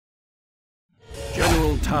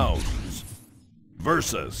Hounds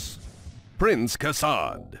versus Prince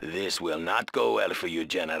Kassad. This will not go well for you,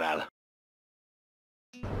 General.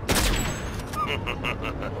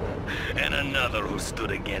 And another who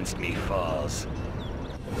stood against me falls.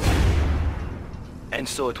 And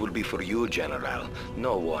so it will be for you, General.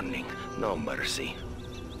 No warning, no mercy.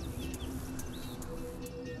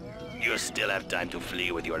 You still have time to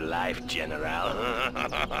flee with your life, General.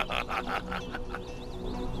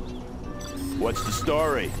 What's the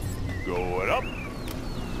story? Going up?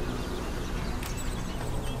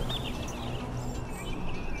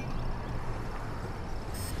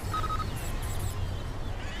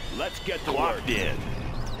 Let's get to work. In.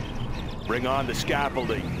 Bring on the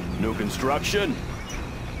scaffolding. New construction?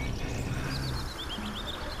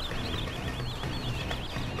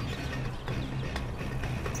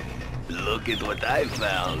 Look at what I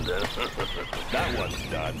found. That one's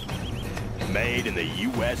done. Made in the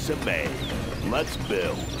US of A. Let's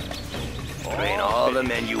build. Train all the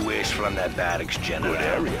men you wish from that barracks, General. Good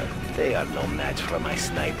area. They are no match for my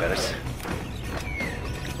snipers.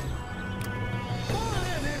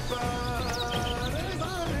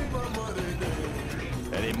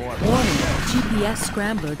 Any more? Warning, GPS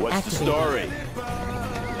scrambler What's activated. the story?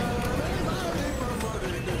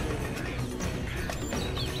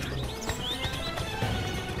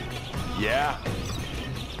 Yeah?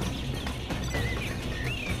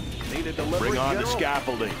 Need a delivery, Bring on the General?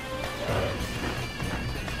 scaffolding.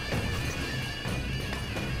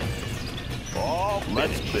 Oh,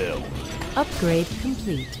 let's build. Upgrade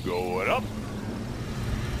complete. Going up.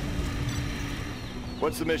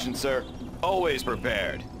 What's the mission, sir? Always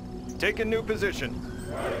prepared. Take a new position.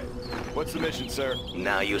 What's the mission, sir?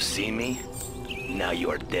 Now you see me? Now you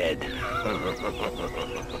are dead.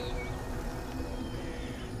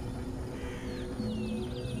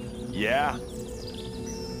 Yeah?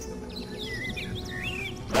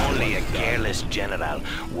 Only a careless general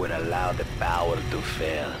would allow the power to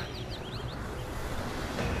fail.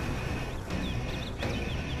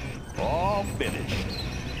 All finished.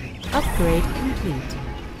 Upgrade complete.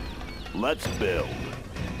 Let's build.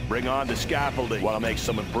 Bring on the scaffolding while I make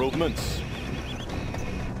some improvements.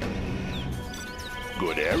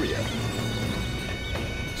 Good area.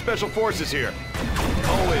 Special Forces here.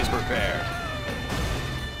 Always prepared.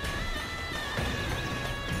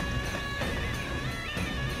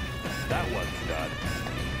 That one's done.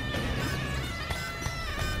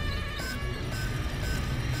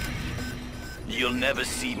 You'll never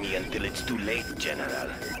see me until it's too late, General.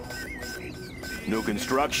 New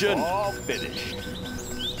construction? All finished.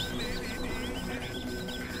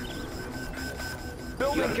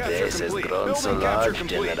 Building Your capture base has complete. grown so Building capture large,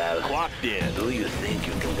 complete. General. Clocked in. Do you think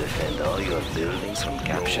you can defend all your buildings from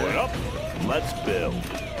capture? Going up. Let's build.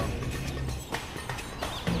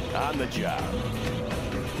 On the job.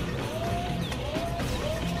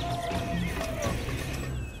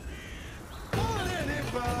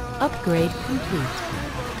 Upgrade complete.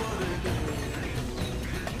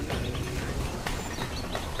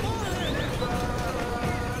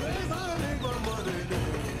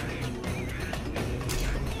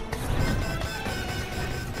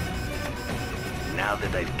 Now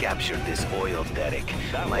that I've captured this oil derrick,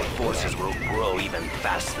 my forces will grow even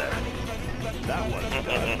faster. That one's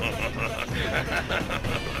done.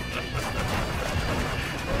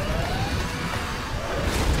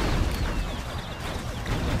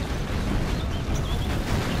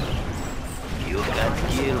 You can't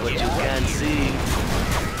kill what you can't see.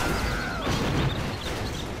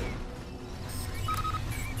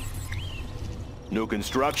 New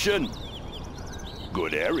construction?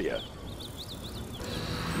 Good area.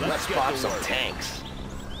 Let's get pop to some work. tanks.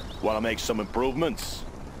 While I make some improvements.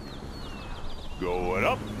 Going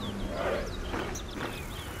up.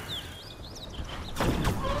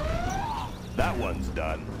 That one's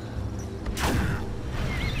done.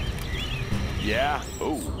 Yeah?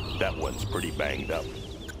 Oh, that one's pretty banged up.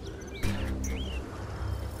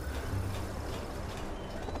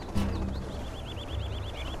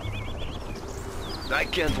 I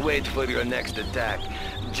can't wait for your next attack.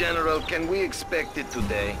 General, can we expect it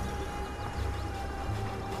today?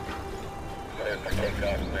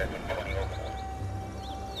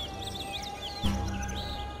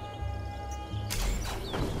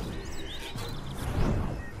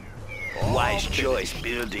 Wise choice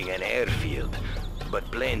building an airfield. But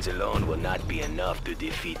planes alone will not be enough to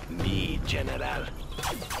defeat me, General.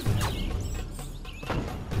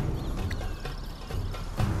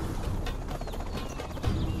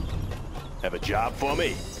 Have a job for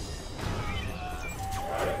me?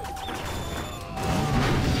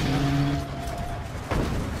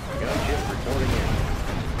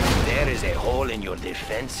 There is There's a hole in your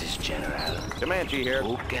defenses, General. Comanche here.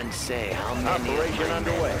 Who can say how many Operation of my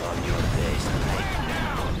underway. men are on your base right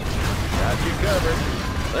now? Got you covered.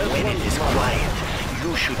 When it is quiet,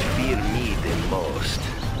 you should fear me the most.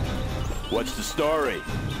 What's the story?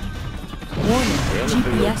 Warning,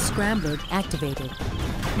 GPS scrambler activated.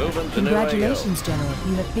 Moving to Congratulations, General.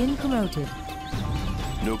 You have been promoted.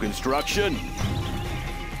 New construction?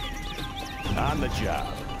 On the job.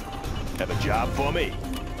 Have a job for me?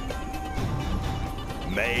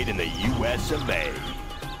 Made in the US of A.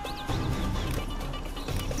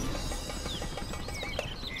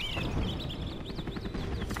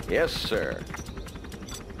 Yes, sir.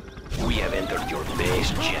 We have entered your base,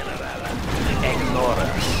 General. Ignore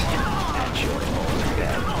us at your own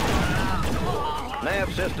peril.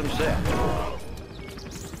 Nav system set.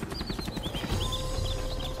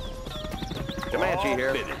 Comanche All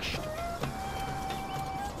here. finished.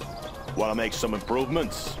 Want to make some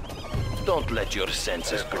improvements? Don't let your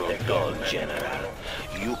senses grow dull, General.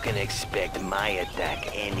 You can expect my attack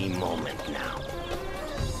any moment now.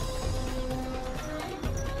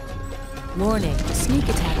 Warning, sneak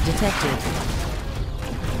attack detected.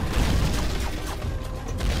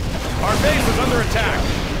 Our base is under attack.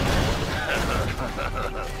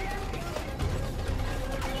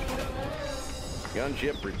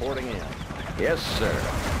 Gunship reporting in. Yes, sir.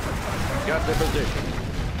 Got the position.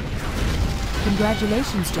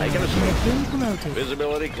 Congratulations, General. Taking a You have been promoted.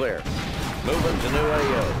 Visibility clear. Moving to new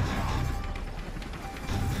AO.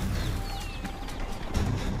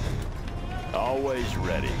 Always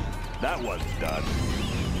ready. That one's done.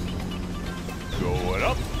 Going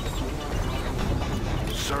up.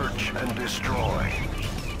 Search and destroy.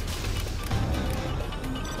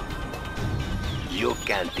 You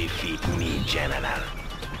can't defeat me, General.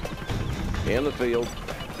 In the field.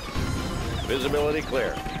 Visibility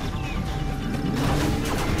clear.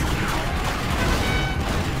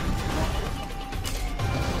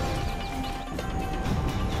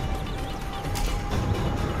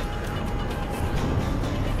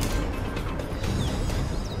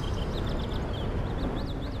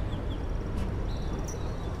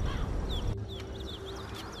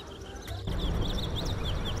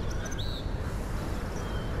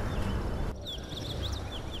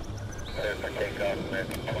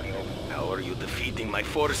 How are you defeating my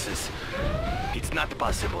forces? It's not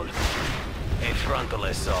possible. A frontal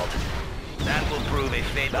assault. That will prove a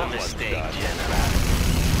fatal mistake, General.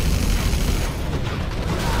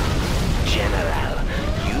 General,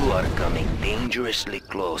 you are coming dangerously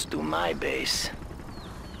close to my base.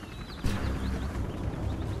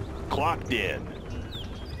 Clocked in.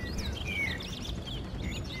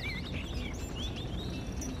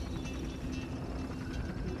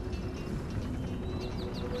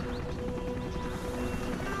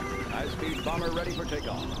 High-speed bomber ready for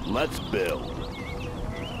takeoff. Let's build.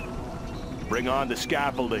 Bring on the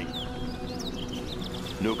scaffolding.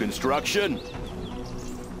 New construction?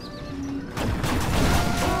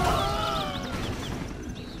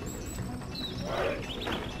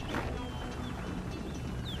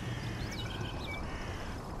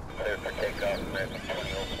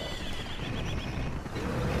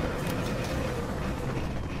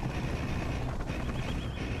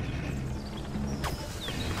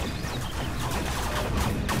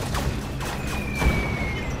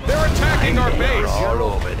 They're attacking our They're base. all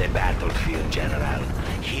over the battlefield, General.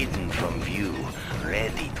 Hidden from view,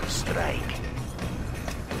 ready to strike.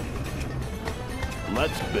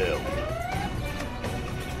 Let's build.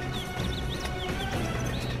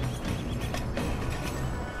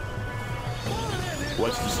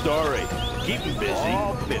 What's the story? Keep 'em busy.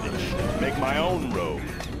 All finished. Make my own road.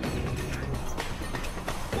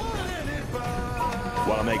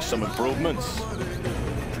 Want to make some improvements?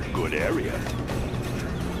 Good area.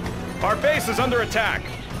 Our base is under attack.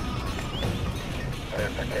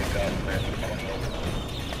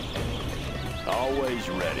 Always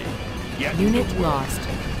ready. Get Unit lost.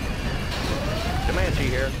 Comanche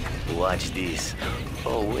here. Watch this.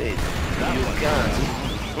 Oh, wait. You can't.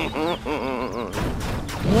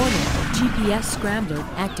 Warning, GPS scrambler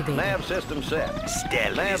activated. Nav system set.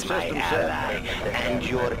 Stealth Nav is my system set. ally and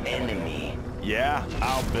your enemy. Yeah,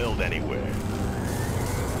 I'll build anywhere.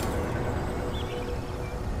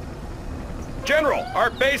 General,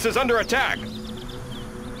 our base is under attack.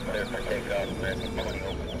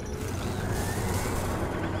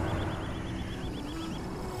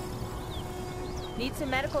 Need some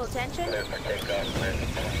medical attention?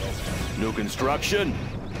 New construction?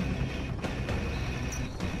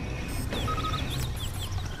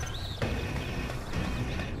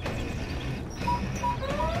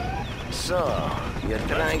 So, you're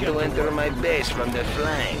trying to enter my base from the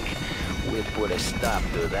flank. We'll put a stop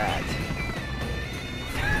to that.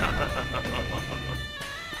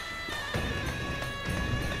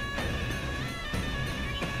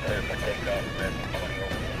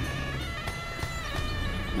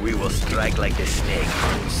 We will strike like a snake,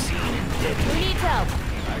 unseen and Who deadly. needs help?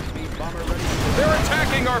 They're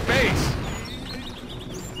attacking our base!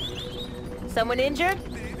 Someone injured?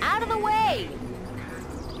 Out of the way!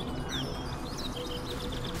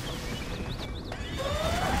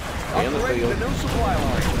 In the field. new supply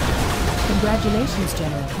line. Congratulations,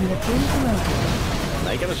 General. You have been promoted.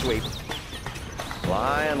 Making a sweep.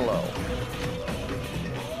 Flying low.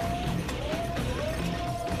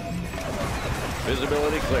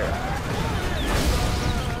 Visibility clear.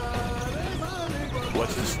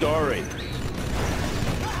 What's the story?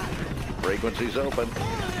 Frequencies open.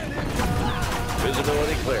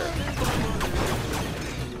 Visibility clear.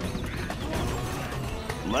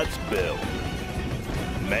 Let's build.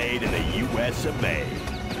 Made in the U.S. of A.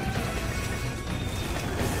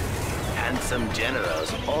 Handsome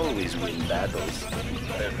generals always win battles.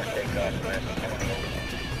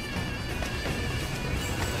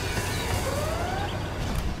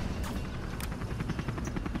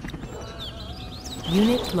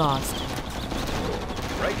 Unit lost.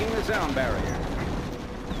 Breaking the sound barrier.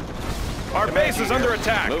 Our base is under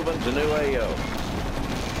attack! Moving to new AO.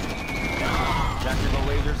 Tactical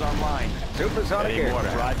lasers online. Supersonic Any more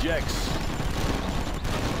aircraft. projects?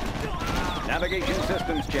 Navigation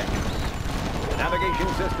systems check. Navigation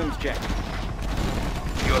systems check.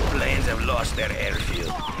 Your planes have lost their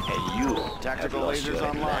airfield, and you Tactical have lost lasers your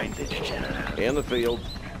online. advantage, General. In the field.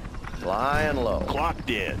 Flying low. Clocked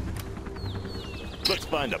in. Let's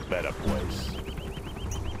find a better place.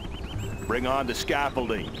 Bring on the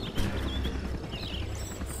scaffolding.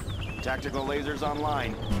 Tactical lasers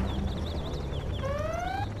online.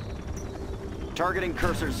 Targeting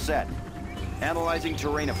cursors set. Analyzing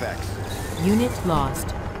terrain effects. Unit lost.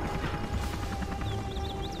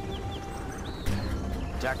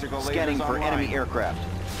 Tactical lasers scanning for enemy aircraft.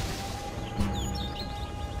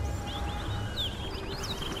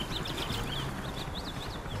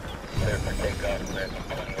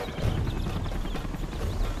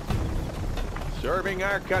 Serving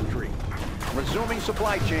our country. Resuming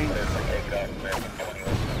supply chain.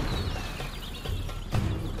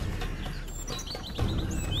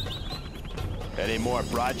 Any more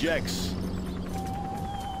projects?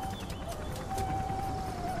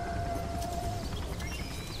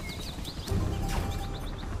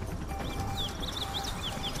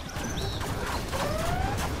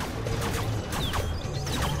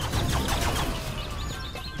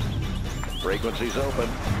 Frequencies open.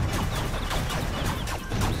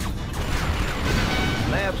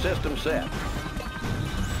 Nav system set.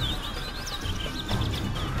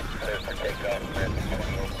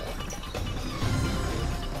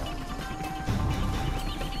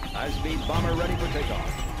 High-speed bomber ready for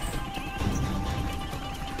takeoff.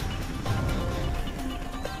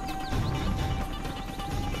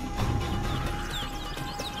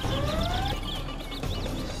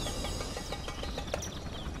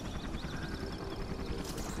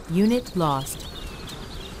 Unit lost.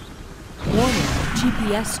 Warning,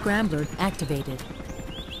 GPS scrambler activated.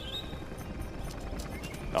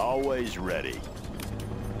 Always ready.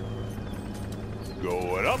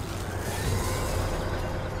 Going up.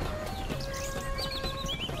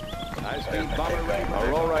 High-speed bomber ready for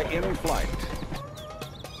Aurora in flight.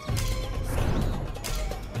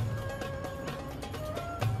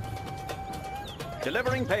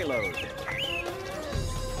 Delivering payload.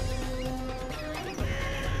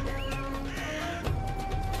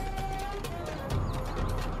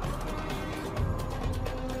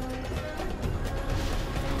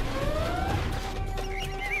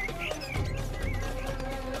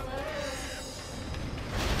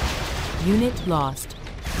 Unit lost.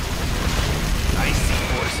 I see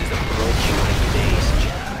forces approaching my base,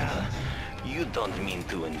 General. You don't mean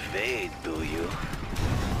to invade, do you?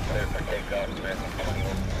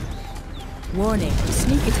 Warning,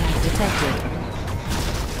 sneak attack detected.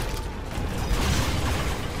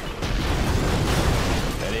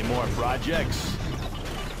 Any more projects?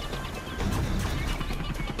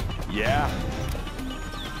 Yeah.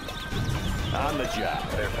 On the job.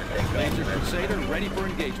 Laser Crusader ready for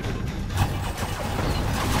engagement.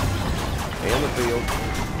 In the field.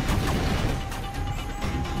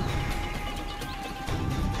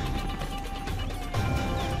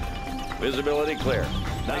 Visibility clear.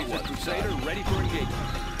 Laser Crusader ready for engagement.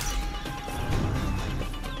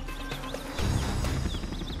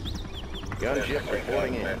 Gunship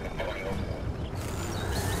reporting in.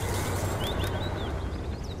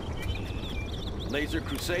 Laser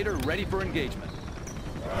Crusader ready for engagement.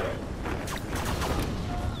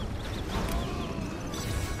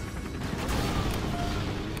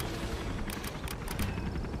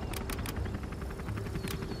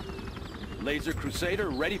 Laser Crusader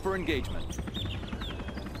ready for engagement.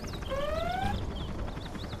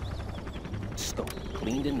 Scope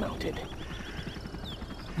cleaned and mounted.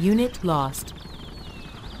 Unit lost.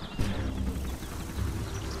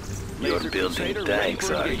 You're Laser building Crusader ready tanks,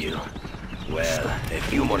 for are engagement. you? Well, a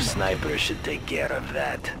few more snipers should take care of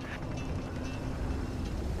that.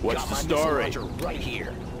 What's the story? Right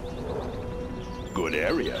here. Good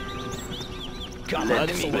area. Let me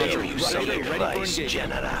Let's bear build. you some advice,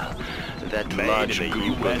 General. That Made large in the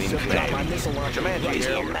group of US of infantry Command is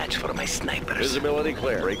here. no match for my snipers. Visibility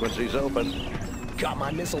clear. Frequencies open. Got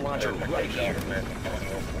my missile launcher right here.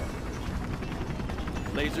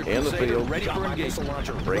 Laser In the Crusader field. ready for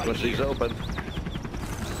engagement. Frequencies open.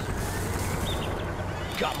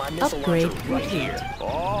 Got my missile Upgrade launcher right complete. here.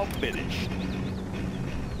 All finished.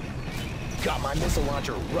 Got my missile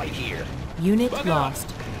launcher right here. Unit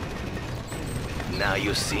lost. Now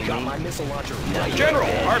you see me. My missile launcher right General,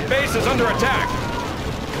 our base is under attack.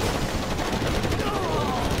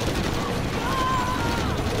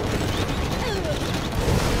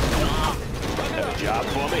 Have a job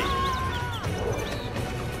for me.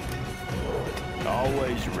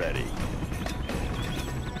 Always ready.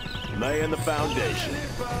 Laying the foundation.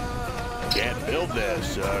 Can't build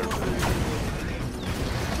this, sir.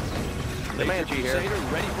 Laser Crusader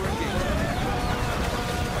ready for engagement.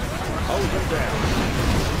 Hold them down.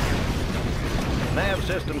 Nav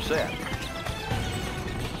system set.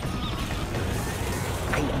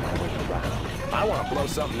 I know my way around. I want to blow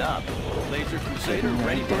something up. Laser Crusader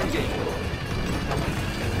ready for engagement.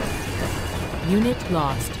 Unit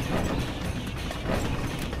lost.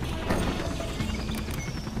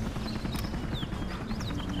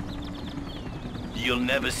 You'll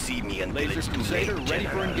never see me until Laser it's too Crusader late, ready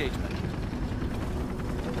for General. engagement.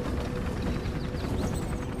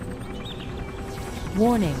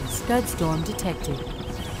 Warning, Scud storm detected.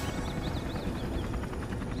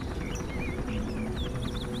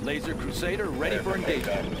 Laser Crusader ready for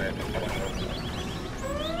engagement.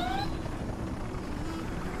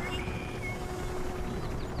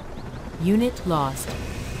 Unit lost.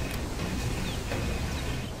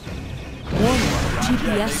 Warning,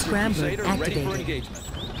 GPS Laser scrambler Crusader ready for activated. engagement.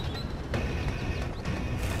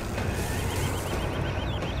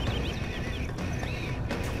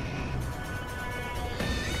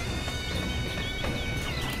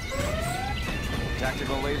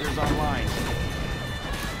 Tactical lasers online.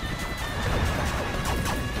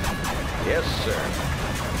 Yes, sir.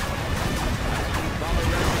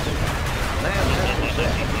 Nav system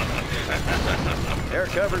set. Air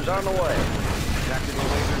cover's on the way. Tactical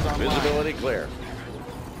lasers online. Visibility clear.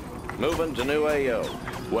 Moving to new AO.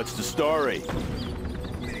 What's the story?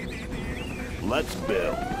 Let's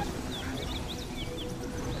build.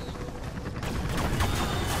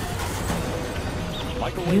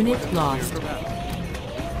 Unit lost.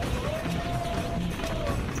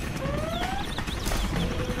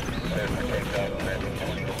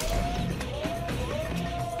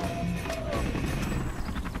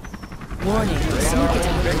 Warning, sneak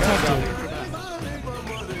attack detected.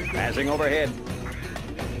 Passing overhead.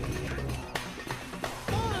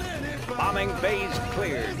 Bombing phase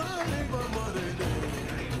cleared.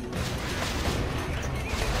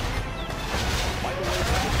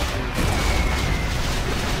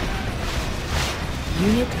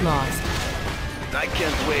 Unit lost. I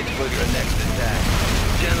can't wait for your next attack.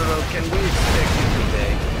 General, can we expect you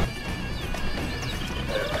today?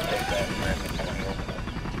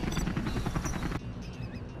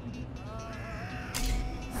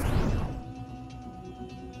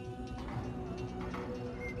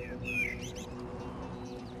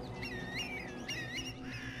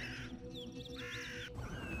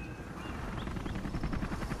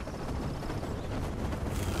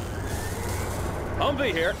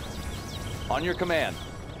 Humvee here. On your command.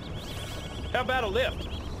 How about a lift?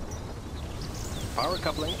 Power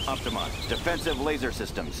coupling optimized. Defensive laser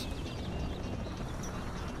systems.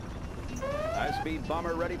 High-speed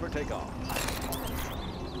bomber ready for takeoff.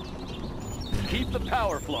 Keep the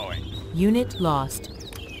power flowing. Unit lost.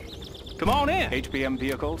 Come on in. HPM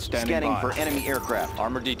vehicle standing Scanning by. for enemy aircraft.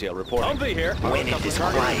 Armor detail reporting. Humvee here. When it is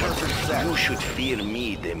quiet, you should fear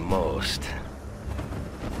me the most.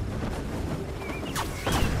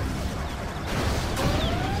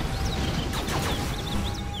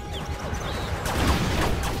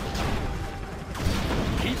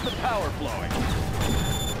 Keep the power flowing.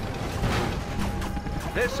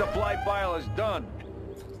 This supply file is done.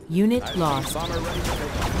 Unit lost. Bomber ready for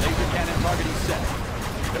takeoff. Laser cannon targeting set.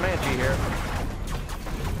 Comanche here.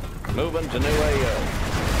 Moving to new AO.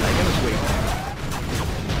 Making a sweep.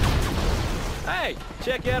 Hey,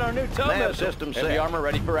 check out our new tow Nav missile. system Heavy set. armor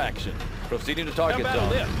ready for action. Proceeding to target How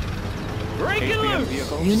about zone. a lift? Break it HPM loose!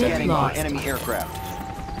 vehicle Unit scanning for lost. enemy aircraft.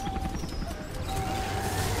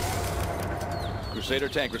 Crusader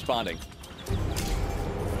tank responding.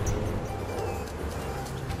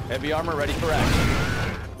 Heavy armor ready for action.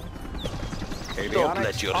 Don't Avionics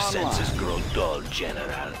let your online. senses grow dull,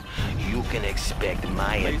 General. You can expect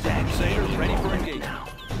my attack Crusader any ready for moment engagement. now.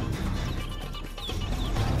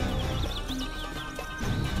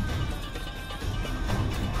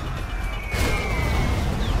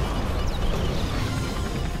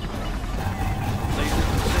 Laser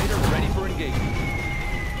Crusader ready for engagement.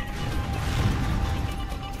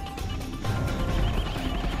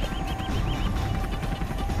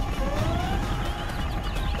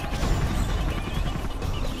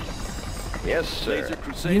 Yes, sir. Laser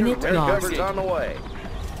Crusader Unit ready lost. for Cover's on the way.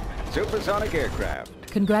 Supersonic aircraft.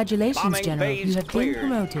 Congratulations, Bombing General. phase You have cleared. been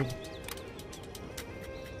promoted.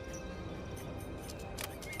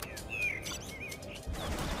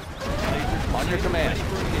 On your command.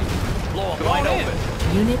 Blow them wide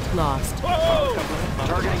open. Unit lost.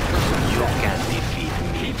 Targeting You can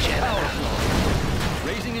defeat me, General.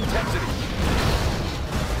 Raising intensity.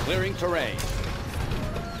 Clearing terrain.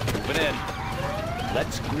 Moving in.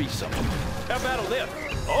 Let's grease them. How about a lift?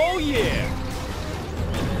 Oh, yeah!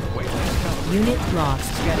 Unit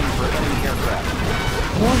lost. scanning for enemy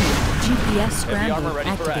aircraft. Warning. GPS Heavy armor scramble ready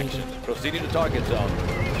for activated. action. Proceeding to target zone.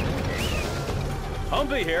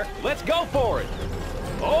 Humvee here. Let's go for it.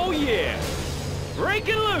 Oh, yeah! Break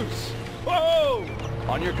it loose! Whoa!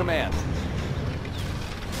 On your command.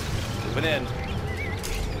 Moving in.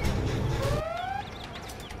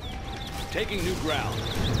 Taking new ground.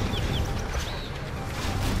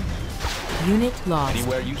 Unit lost.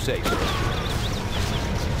 Anywhere you say, sir.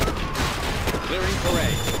 Clearing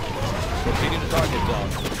terrain. Proceeding to target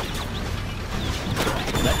zone.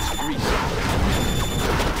 Let's grease it.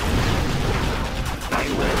 I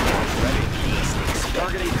will not least expect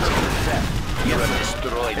Targeting it. curve set. You have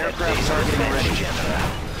destroyed that Aircraft base targeting defense, ready. General.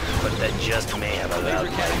 But that just may have allowed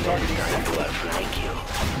my cannon men targeting time to outflank you.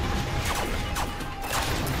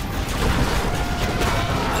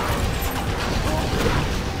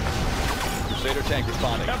 Crusader tank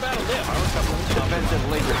responding. How about a lift? Defensive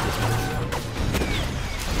laser system.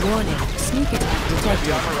 Warning. Sneak attack Heavy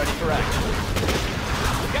detected. armor ready for action.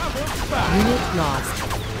 Got one spot. Unit lost.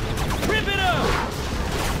 Rip it up!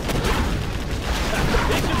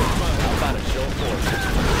 How about a show of force?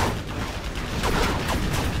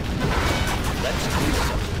 Let's grease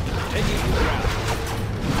them. Taking new ground.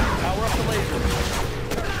 Power up the laser.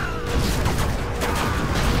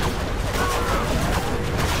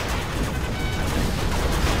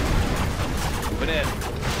 Moving in.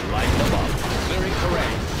 Light them up. Clearing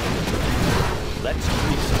terrain. Let's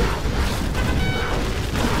grease them.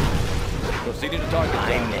 Proceeding to target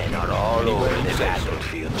My zone. men are all Anywhere over you the say, sir.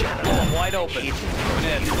 battlefield, General. Blow 'em wide open. Hidden Moving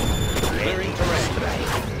in. Clearing ready to terrain.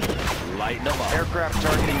 strike. Lighten them up. Aircraft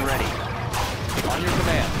targeting ready. On your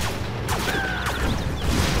command.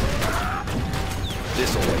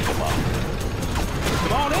 This'll wake them up.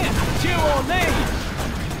 Come on in! Chew on me!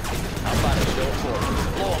 How about a show of force?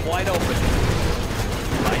 Blow them wide open.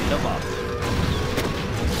 Lighten them up.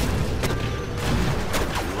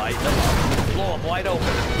 Lighten them up. Blow them wide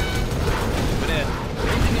open. Moving in.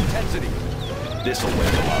 Raising intensity. This'll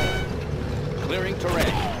wake them up. Clearing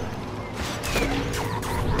terrain.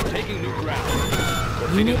 Taking new ground.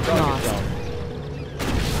 Proceeding Unit to target lost. zone.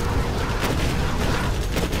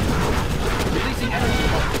 Releasing energy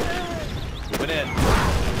pump. Moving in.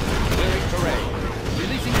 Clearing terrain.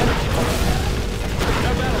 Releasing energy pump.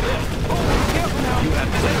 How about a lift? Oh, careful now! You have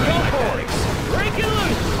to let go for it! Break it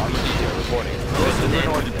loose! All you need is reporting. Those men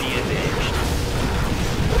would be avenged.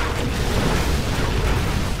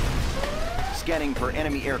 Scanning for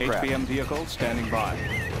enemy aircraft. HPM vehicle standing by.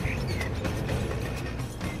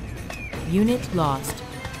 Unit lost.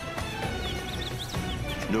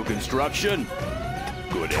 New construction.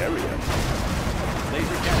 Good area.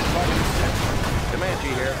 Laser cannon targeting set. Comanche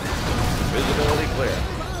here. Visibility clear.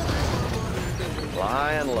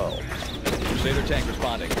 Flying low. Crusader tank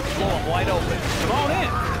responding. Blow them wide open. Come on in!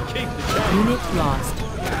 Keep the change. Unit lost.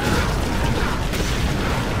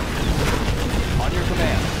 On your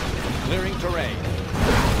command. Clearing terrain.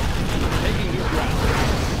 Taking new ground.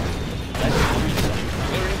 Let's grease them.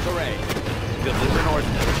 Clearing terrain. Delivering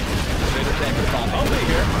ordnance. Crusader tank responding. I'll be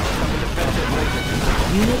here. Defensive laser.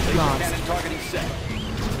 Unit Laser lost. cannon targeting set.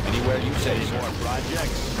 Anywhere you say, Any sir. more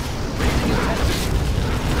projects?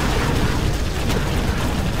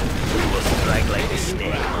 We will strike like a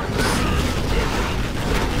snake.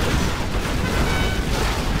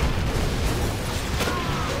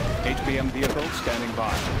 HPM vehicle standing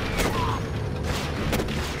by.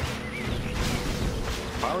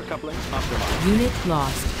 Power coupling optimized. Unit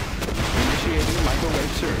lost. Initiating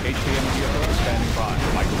microwave surge. HPM vehicle standing by.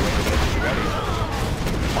 Microwave is ready.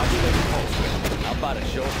 Modulating pulse width. How about a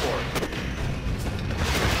show of force?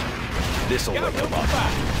 This'll wake them up.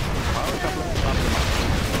 Power coupling optimized.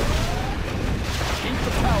 Keep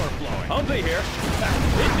the power flowing. Humvee here.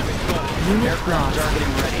 Into it. Unit lost.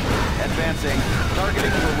 Targeting ready. Advancing.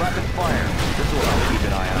 Targeting for rapid fire. This will help keep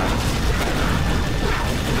an eye on him.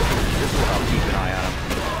 This will help keep an eye on him.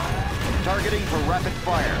 Targeting for rapid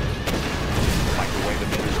fire. Microwave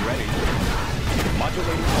emitters ready.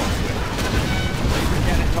 Modulating pulse width. Laser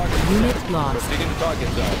cannon target. Unit lost. Proceeding to target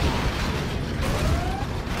zone.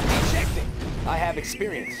 Ejecting. I have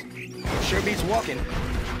experience. Sure beats walking.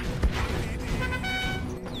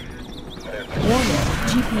 Warning.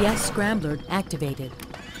 GPS scrambler activated.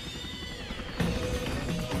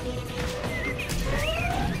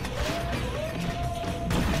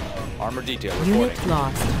 Armor detail reporting. Unit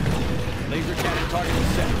lost. Laser cannon targeting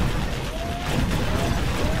set.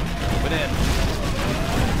 Moving in.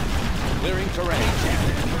 Clearing terrain.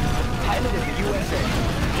 Pilot of the USA.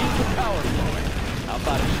 Keep the power flowing. How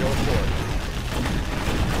about a show of force?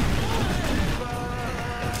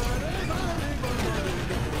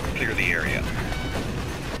 Clear the area.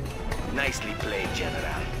 Nicely played,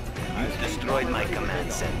 General. You've destroyed my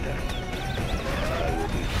command center. I will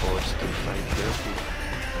be forced to fight dirty.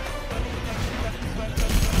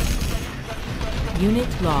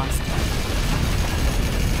 Unit lost.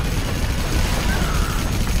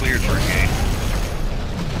 Cleared for engage.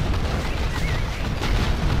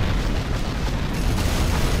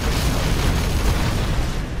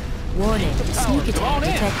 Warning. Sneak attack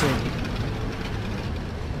detected.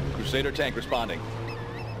 Crusader tank responding.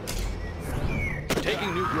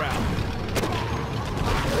 Taking new ground.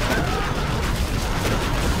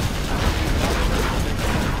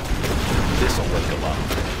 This'll wake them up.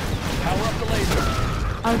 Power up the laser.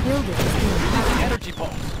 Our building is being attacked. Energy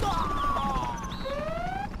pulse.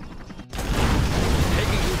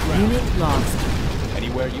 Taking new ground. Unit lost.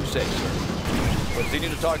 Anywhere you say, sir. Proceeding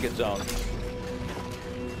to target zone.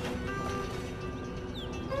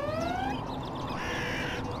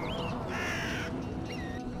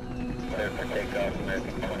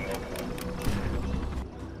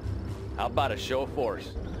 How about a show of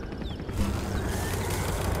force?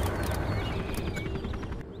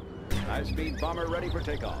 High-speed bomber ready for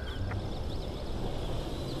takeoff.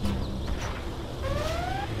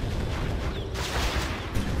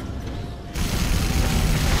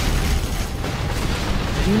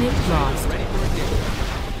 Unit lost. Ready for engagement.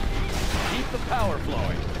 Keep the power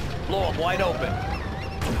flowing. Blow them wide open.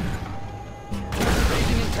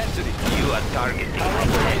 Raising intensity. You are targeting my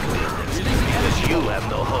tech business because you have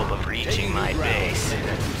no hope of reaching my base.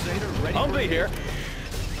 Humvee here.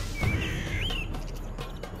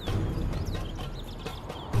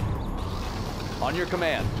 On your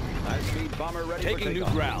command. High-speed bomber ready for Taking new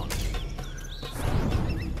takeoff. ground.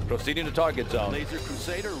 Proceeding to target zone. Laser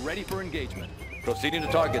Crusader ready for engagement. Proceeding to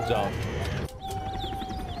target zone.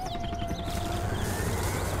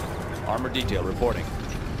 Armor detail reporting.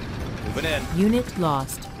 Moving in. Unit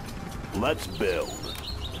lost. Let's build.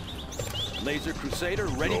 Laser Crusader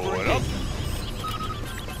ready for Going up. engagement.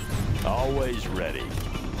 Always ready.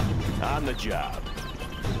 On the job.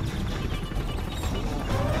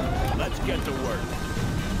 Let's get to work.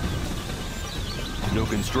 New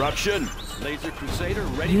construction. Laser Crusader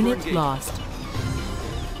ready for Unit engagement. lost.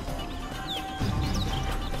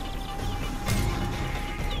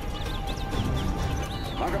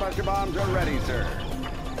 Bunker bombs are ready, sir.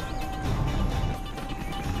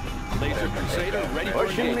 Laser Crusader ready for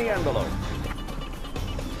Pushing engagement. the envelope.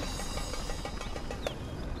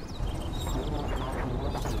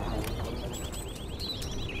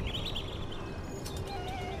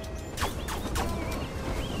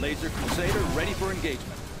 Laser Crusader ready for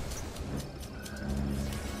engagement.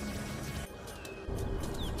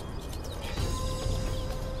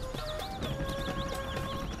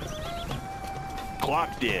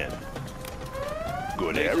 Clocked in.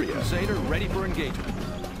 Good Laser area. Crusader ready for engagement.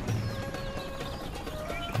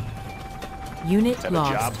 Unit Have a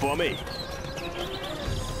job lost. for me.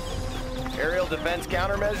 Aerial defense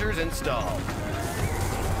countermeasures installed.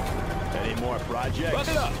 Any more projects? Run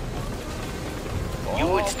it up. You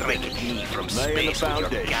would strike at me from Laying the space with your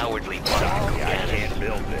foundation. cowardly Sorry, I propaganda. can't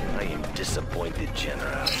build there. I am disappointed,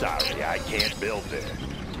 General. Sorry, I can't build there.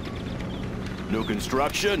 New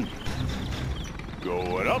construction.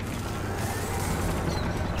 Going up.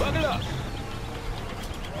 Buck it up.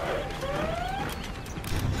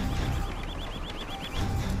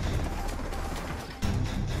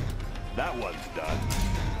 That one's done.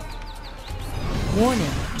 Warning,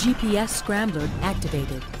 GPS scrambler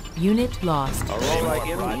activated. Unit lost. Aurora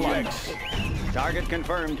in projects. flight. Target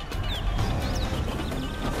confirmed.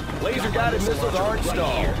 Laser-guided missiles are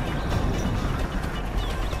installed.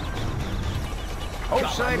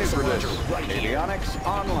 Oh, sighted for this. Avionics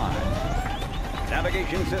online.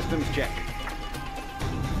 Navigation systems check.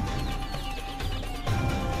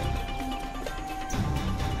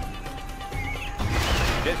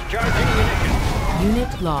 Discharging munitions.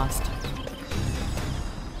 Unit lost.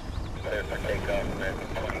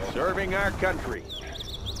 Serving our country.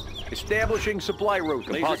 Establishing supply route.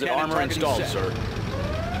 Composite armor installed, sir.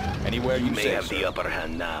 Anywhere You you may say, have sir. the upper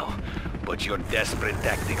hand now, but your desperate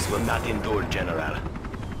tactics will not endure, General.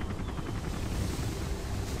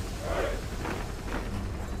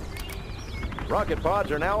 Rocket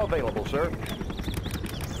pods are now available, sir.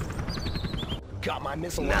 Got my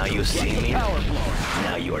missile Now you see me.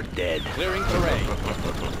 Now you're dead. Clearing terrain.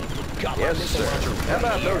 Yes, sir. How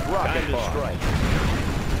about those rocket pods?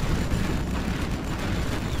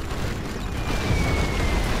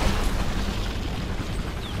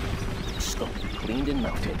 Cleaned and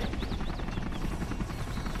melted.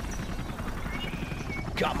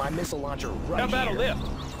 Got my missile launcher right How about a here. lift?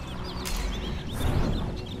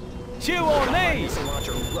 Chew on these! Missile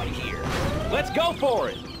launcher right here. Let's go for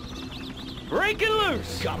it! Break it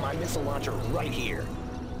loose! Got my missile launcher right here.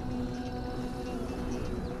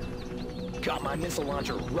 Got my missile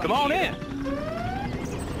launcher right Come on here. in!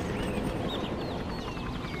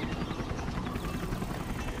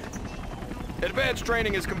 Advanced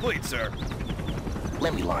training is complete, sir.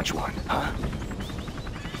 Let me launch one, huh?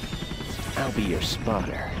 I'll be your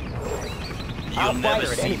spotter. You'll never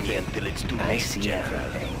see me until it's too late,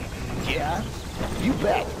 General. Yeah? You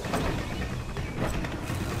bet.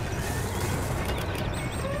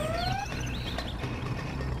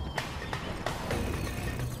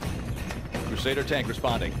 Crusader tank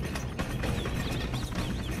responding.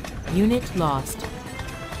 Unit lost.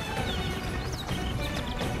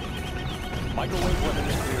 Microwave weapon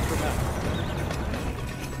is cleared for battle.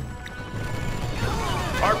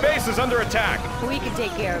 Our base is under attack. We can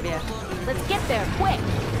take care of you. Let's get there, quick!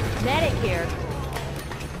 Medic here.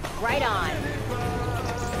 Right on.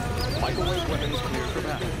 Microwave weapon is cleared for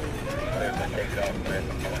battle.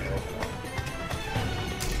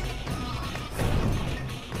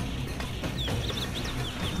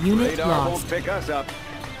 Unit Radar won't lost. pick us up.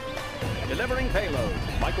 Delivering payload.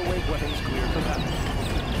 Microwave weapon is cleared for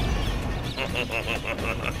battle.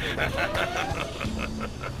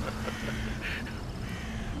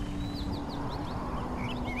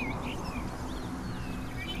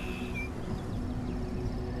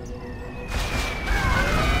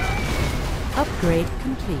 Upgrade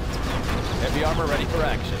complete. Heavy armor ready for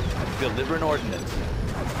action. Delivering ordnance.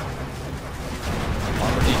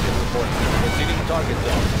 Armor detail reporting. Proceeding to target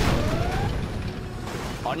zone.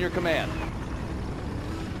 On your command.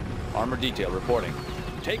 Armor detail reporting.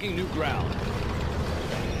 Taking new ground.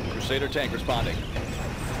 Crusader tank responding.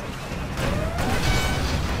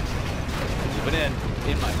 Moving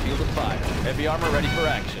in my field of fire. Heavy armor ready for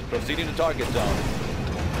action. Proceeding to target zone.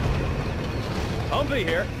 Humvee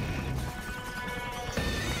here.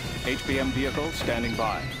 HPM vehicle standing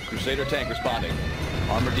by. Crusader tank responding.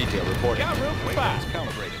 Armor detail reporting. Got room for fast.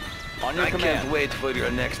 Calibrating. On your I command. can't wait for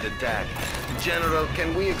your next attack. General,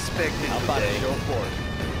 can we expect it How about a today? show of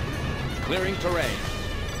force? Clearing terrain.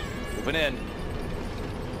 Moving in.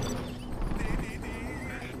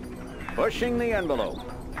 Pushing the envelope.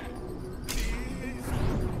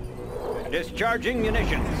 Discharging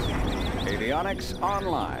munitions. Avionics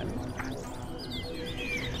online.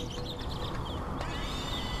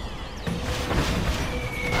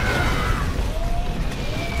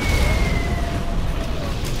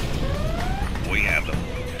 We have them.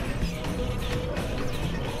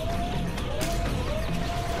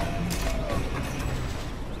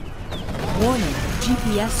 Warning,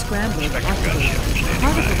 GPS scrambler activated.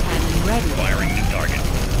 Particle cannon ready. Firing the target.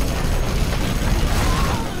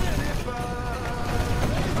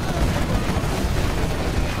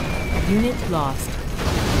 Unit lost.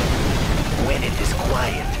 When it is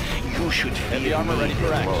quiet, you should feel Heavy armor ready for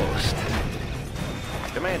the action. most.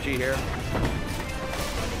 Comanche here.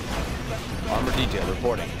 Armor detail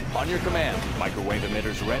reporting. On your command. Microwave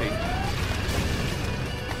emitters ready.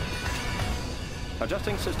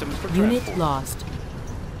 Adjusting systems for Unit transport. lost.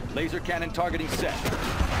 Laser cannon targeting set.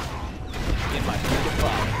 In my field of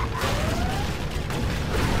fire.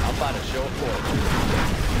 How about a show of force?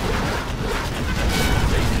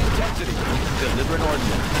 Raising intensity. Delivering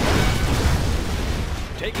ordnance.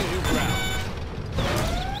 Taking new ground.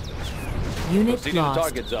 Unit Proceeding to lost.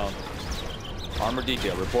 target zone. Armor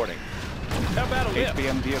detail reporting. How about a lift?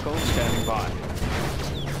 HPM vehicle standing by.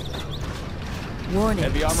 Warning.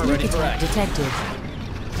 Heavy armor Sneak ready for attack action. detected.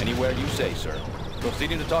 Anywhere you say, sir.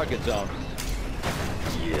 Proceeding to target zone.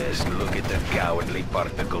 Yes, look at the cowardly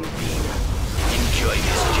particle beam. Enjoy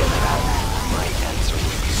this, General. My answer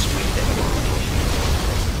will be sweet and brutal.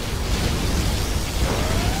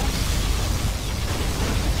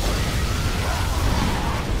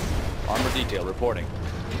 Armor detail reporting.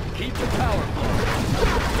 Keep the power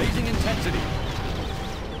flow. Raising intensity.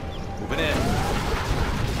 Moving in.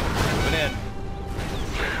 Moving in.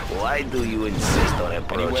 Why do you insist on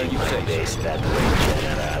approaching you my say, base that way,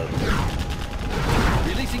 General?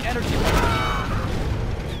 Releasing energy.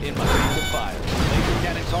 In my field of fire. Laser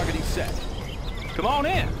cannon targeting set. Come on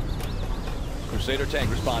in. Crusader tank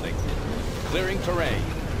responding. Clearing terrain.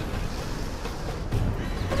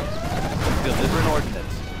 Delivering ordnance.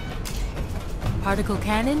 Particle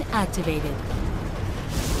cannon activated.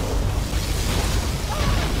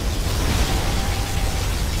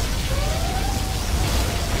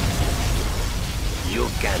 You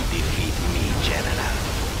can't defeat me, General.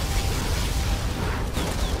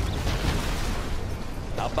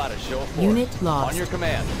 How about a show of force? Unit lost. On your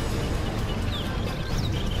command.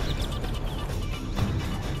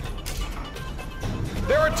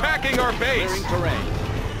 They're attacking our base! Clearing terrain.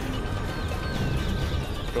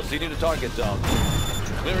 Proceeding to target zone.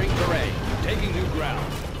 Clearing terrain. Taking new ground.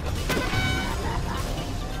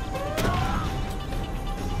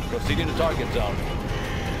 Proceeding to target zone.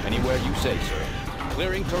 Anywhere you say, sir.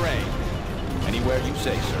 Clearing terrain. Anywhere you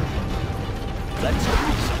say, sir. Let's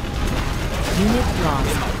grease them. Unit In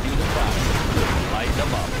lost. my field of fire. Light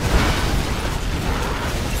them up.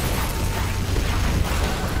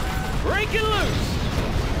 Breaking loose!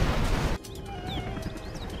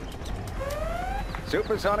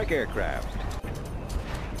 Supersonic aircraft.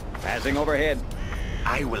 Passing overhead.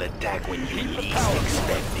 I will attack when you Keep the least power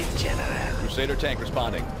expect it, General. Crusader tank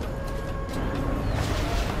responding.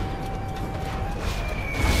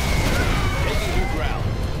 Taking new ground.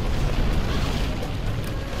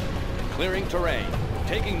 Clearing terrain.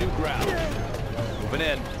 Taking new ground. Moving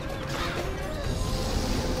in.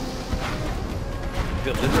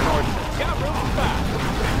 Delivering ordnance. Got room back!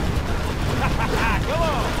 Come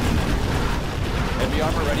on! Heavy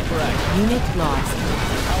armor ready for action. Unit lost.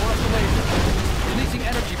 Power up the laser. Releasing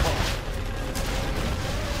energy pulse.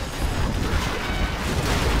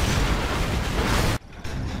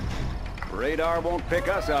 Radar won't pick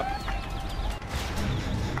us up.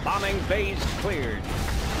 Bombing base cleared.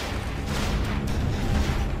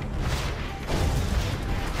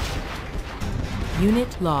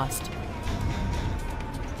 Unit lost.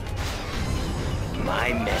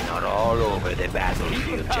 My men are all over the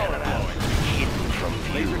battlefield, General. Hidden from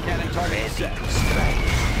view, Laser cannon target ready set. to strike.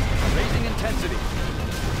 Raising intensity.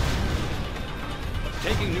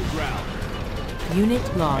 Taking new ground. Unit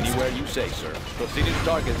lost. Anywhere you say, sir. Proceeding to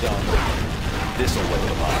target zone. This'll wake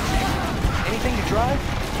them up. Anything to drive?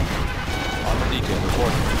 Armor detail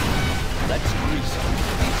reporting. Let's grease them.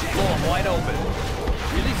 Blow them wide open.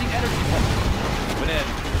 Releasing energy pulse. Moving in.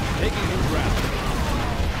 Taking new ground.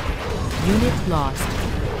 Unit lost.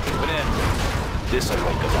 Moving in. This'll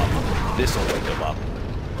wake them up. This'll wake them up.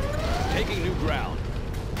 Taking new ground.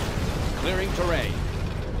 Clearing terrain.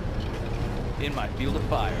 In my field of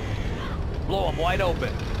fire. Blow them wide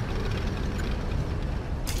open.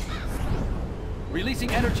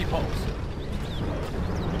 Releasing energy pulse.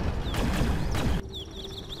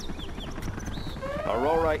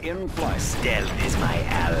 Aurora in flight. Stealth is my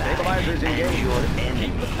ally, Stabilizers and engaged. your Keep enemy.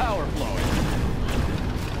 the power flowing.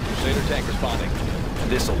 Crusader tank responding.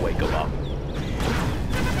 This'll wake them up.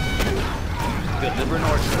 Delivering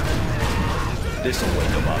ordnance. This'll wake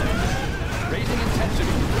them up. Raising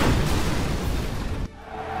intensity.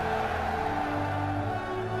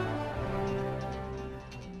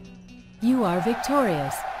 You are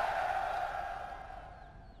victorious.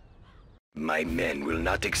 My men will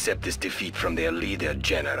not accept this defeat from their leader,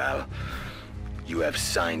 General. You have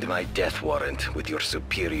signed my death warrant with your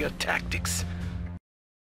superior tactics.